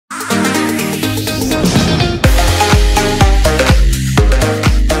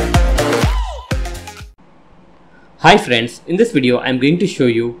Hi friends, in this video I am going to show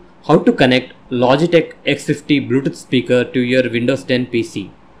you how to connect Logitech X50 Bluetooth speaker to your Windows 10 PC.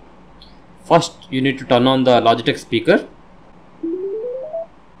 First you need to turn on the Logitech speaker.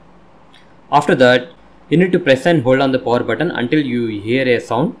 After that you need to press and hold on the power button until you hear a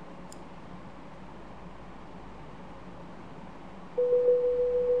sound.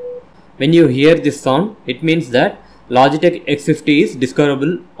 When you hear this sound, it means that Logitech X50 is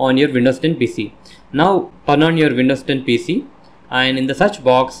discoverable on your Windows 10 PC. Now turn on your Windows 10 PC and in the search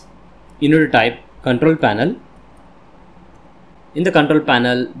box you need to type control panel. In the control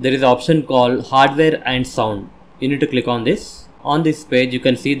panel there is an option called hardware and sound. You need to click on this. On this page you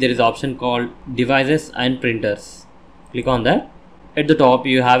can see there is an option called devices and printers. Click on that. At the top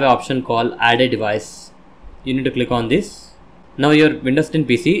you have an option called add a device. You need to click on this. Now your Windows 10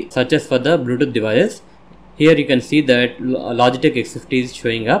 PC searches for the Bluetooth devices. Here you can see that Logitech X50 is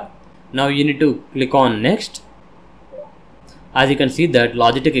showing up. Now you need to click on next. As you can see that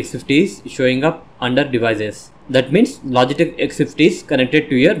Logitech X50 is showing up under devices. That means Logitech X50 is connected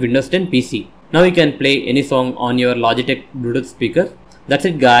to your Windows 10 PC. Now you can play any song on your Logitech Bluetooth speaker. That's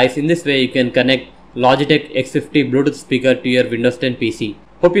it guys. In this way you can connect Logitech X50 Bluetooth speaker to your Windows 10 PC.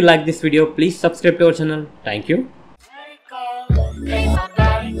 Hope you like this video. Please subscribe to our channel. Thank you.